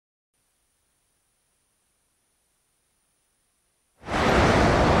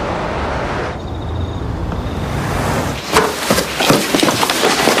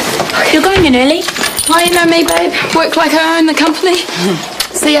Oh, you know me, babe. Work like I own the company.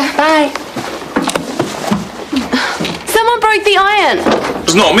 See ya. Bye. Someone broke the iron.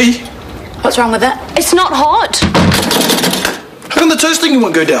 It's not me. What's wrong with it? It's not hot. How come the toasting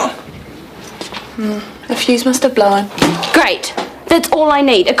won't go down? The fuse must have blown. Great. That's all I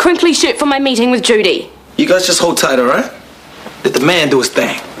need. A crinkly shirt for my meeting with Judy. You guys just hold tight, all right? Let the man do his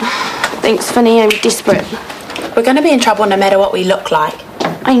thing. Thanks, Vinny. I'm desperate. We're going to be in trouble no matter what we look like.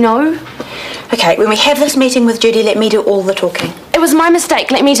 I know. Okay, when we have this meeting with Judy, let me do all the talking. It was my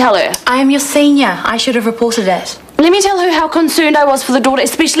mistake. Let me tell her. I am your senior. I should have reported it. Let me tell her how concerned I was for the daughter,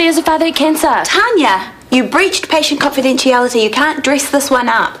 especially as a father had cancer. Tanya, you breached patient confidentiality. You can't dress this one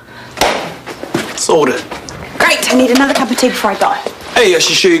up. Sorted. Great, I need another cup of tea before I go. Hey, I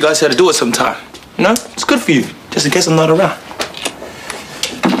should show you guys how to do it sometime. You know, it's good for you, just in case I'm not around.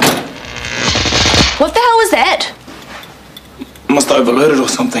 What the hell was that? Must have overloaded or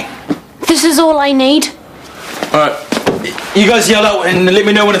something. This is all I need. All right, you guys yell out and let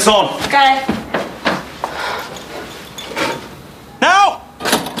me know when it's on. Okay. Now!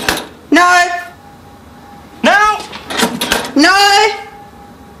 No! Now! No!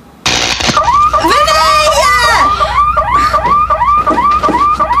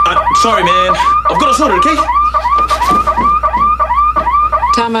 Sorry, man. I've got it sorted, okay?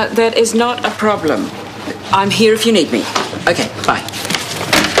 Tama, that is not a problem. I'm here if you need me. Okay, bye.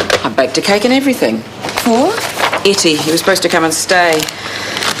 I baked a cake and everything. For? Etty, he was supposed to come and stay.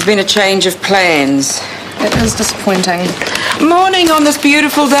 There's been a change of plans. That is disappointing. Morning on this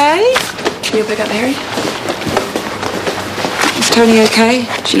beautiful day. You'll pick up Harry? Is Tony okay?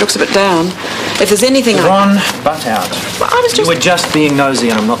 She looks a bit down. If there's anything Ron, butt out. Well, I was just... You were just being nosy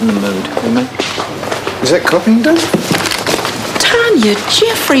and I'm not in the mood. Is that copying done? Tanya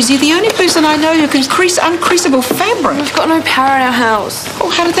Jeffries, you're the only person I know who can crease uncreasable fabric. We've got no power in our house.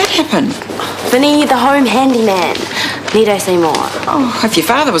 Oh, how did that happen? Vinny, the home handyman. Need I say more? Oh, if your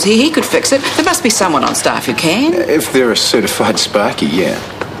father was here, he could fix it. There must be someone on staff who can. If they're a certified sparky, yeah.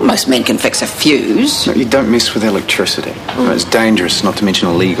 Most men can fix a fuse. No, you don't mess with electricity. It's dangerous, not to mention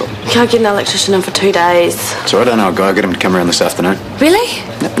illegal. Can't get an electrician in for 2 days. So I don't know a guy. I'll get him to come around this afternoon. Really?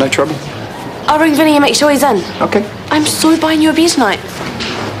 No trouble. I'll ring Vinny and make sure he's in. Okay. I'm so buying you a beer tonight.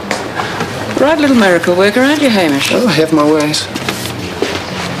 Right little miracle worker, aren't you, Hamish? Oh, I have my ways.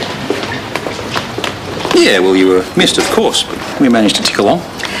 Yeah, well, you were missed, of course, but we managed to tick along.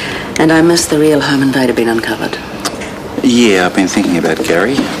 And I missed the real home invader being uncovered. Yeah, I've been thinking about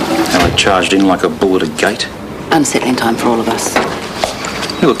Gary, how he charged in like a bull at a gate. Unsettling time for all of us.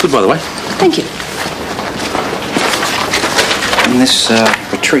 You look good, by the way. Thank you. And this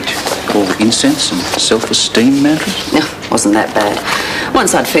retreat called Incense and Self-Esteem Mantras? No, wasn't that bad.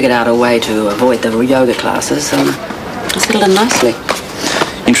 Once I'd figured out a way to avoid the yoga classes, I settled in nicely.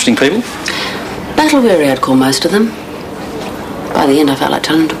 Interesting people? Battle-weary, I'd call most of them. By the end, I felt like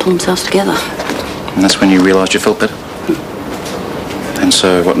telling them to pull themselves together. And that's when you realised you felt better? And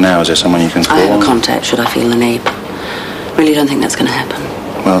so what now? Is there someone you can call I have on? a contact should I feel the need. Really don't think that's going to happen.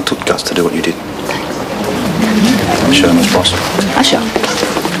 Well, it took guts to do what you did. Thanks. Show him his boss. I shall.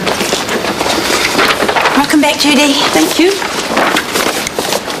 Welcome back, Judy. Thank you.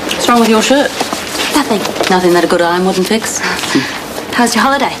 What's wrong with your shirt? Nothing. Nothing that a good iron wouldn't fix? How's your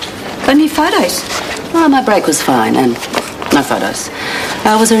holiday? Got any photos? Well, my break was fine, and no photos.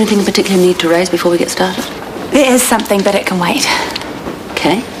 Was there anything in particular you need to raise before we get started? There is something, but it can wait.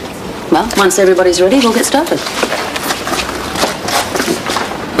 Okay. Well, once everybody's ready, we'll get started.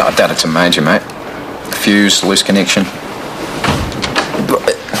 No, I doubt it's a major, mate. Fuse, loose connection.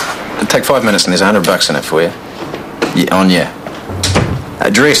 It'll take 5 minutes and there's $100 in it for you. Yeah, on you.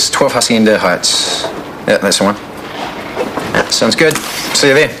 Address, 12 Hacienda Heights. Yeah, that's the one. Yeah, sounds good. See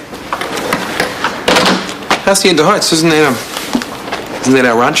you there. Hacienda Heights, isn't that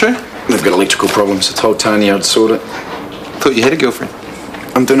our rancho? They've got electrical problems. I told Tony I'd sort it. Thought you had a girlfriend.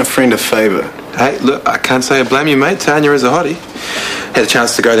 I'm doing a friend a favour. Hey, look, I can't say I blame you, mate. Tanya is a hottie. Had a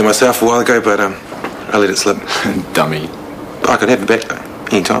chance to go there myself a while ago, but I let it slip. Dummy. I could have you back, though,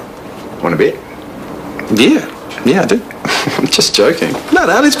 anytime. Want a bet? Yeah, I do. I'm just joking. No,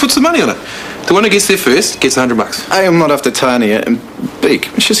 let's put some money on it. The one who gets there first gets $100. Hey, I'm not after Tanya. And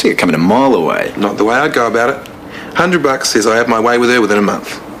Beak, I should see it coming a mile away. Not the way I go about it. $100 says I have my way with her within a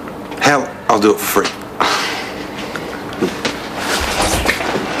month. Hell, I'll do it for free.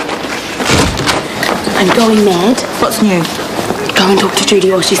 I'm going mad. What's new? Go and talk to Judy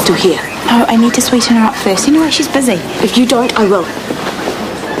while she's still here. No, I need to sweeten her up first. You know why she's busy? If you don't, I will.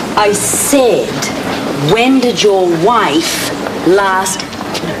 I said, when did your wife last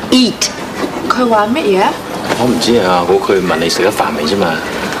eat? 佢話乜嘢？ 我唔知啊，估佢問你食咗飯未啫嘛。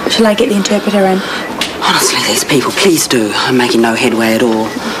 Shall I get the interpreter in? Honestly, these people, please do. I'm making no headway at all.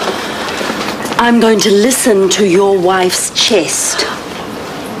 I'm going to listen to your wife's chest.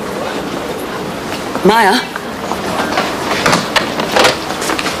 Maya?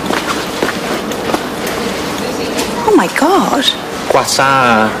 Oh my God.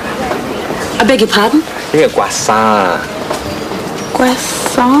 Guasa. I beg your pardon? Yeah, guasa.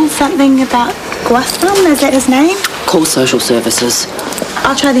 Guasson? Something about Guasson? Is that his name? Call social services.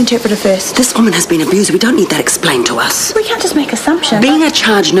 I'll try the interpreter first. This woman has been abused. We don't need that explained to us. We can't just make assumptions. Being a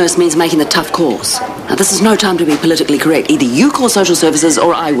charge nurse means making the tough calls. Now, this is no time to be politically correct. Either you call social services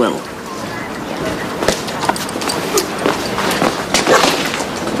or I will.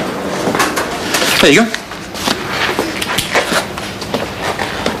 There you go.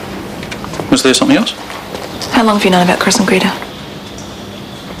 Was there something else? How long have you known about Chris and Greta?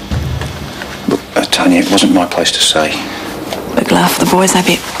 Look, Tanya, it wasn't my place to say. Big laugh for the boys, I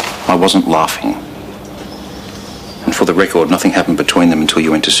bet. I wasn't laughing. And for the record, nothing happened between them until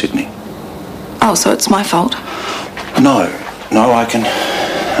you went to Sydney. Oh, so it's my fault? No, I can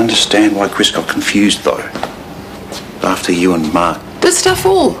understand why Chris got confused, though. After you and Mark. This stuff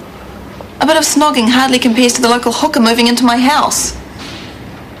all. A bit of snogging hardly compares to the local hooker moving into my house.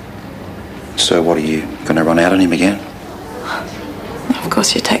 So what, are you going to run out on him again? Of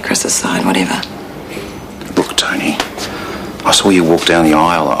course you take Chris's side, whatever. Look, Tony, I saw you walk down the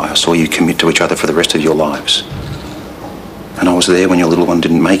aisle. I saw you commit to each other for the rest of your lives. And I was there when your little one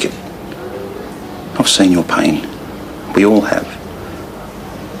didn't make it. I've seen your pain. We all have.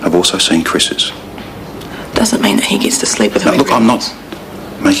 I've also seen Chris's. Doesn't mean that he gets to sleep with No, her. look, I'm not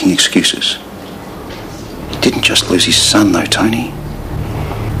making excuses. He didn't just lose his son, though, Tony.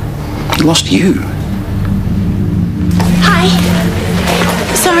 He lost you. Hi.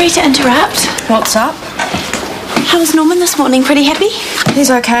 Sorry to interrupt. What's up? How was Norman this morning? Pretty happy?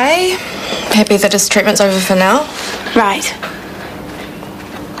 He's okay. Happy that his treatment's over for now. Right.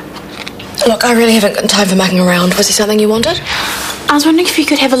 Look, I really haven't got time for mucking around. Was there something you wanted? I was wondering if you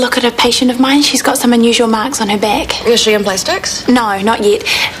could have a look at a patient of mine. She's got some unusual marks on her back. Is she in plastics? No, not yet.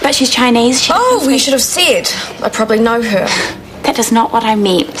 But she's Chinese. Oh, you should have said. I probably know her. That is not what I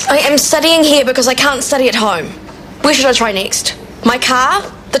meant. I am studying here because I can't study at home. Where should I try next? My car?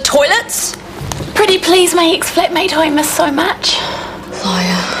 The toilets? Pretty please, my ex-flatmate who I miss so much.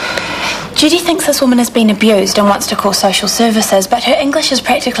 Liar. Judy thinks this woman has been abused and wants to call social services, but her English is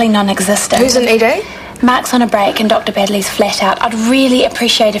practically non-existent. Who's in ED? Mark's on a break and Dr. Badley's flat out. I'd really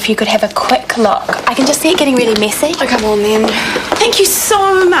appreciate if you could have a quick look. I can just see it getting really messy. Oh, come on then. Thank you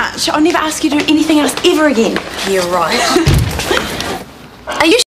so much. I'll never ask you to do anything else ever again. You're right. Are you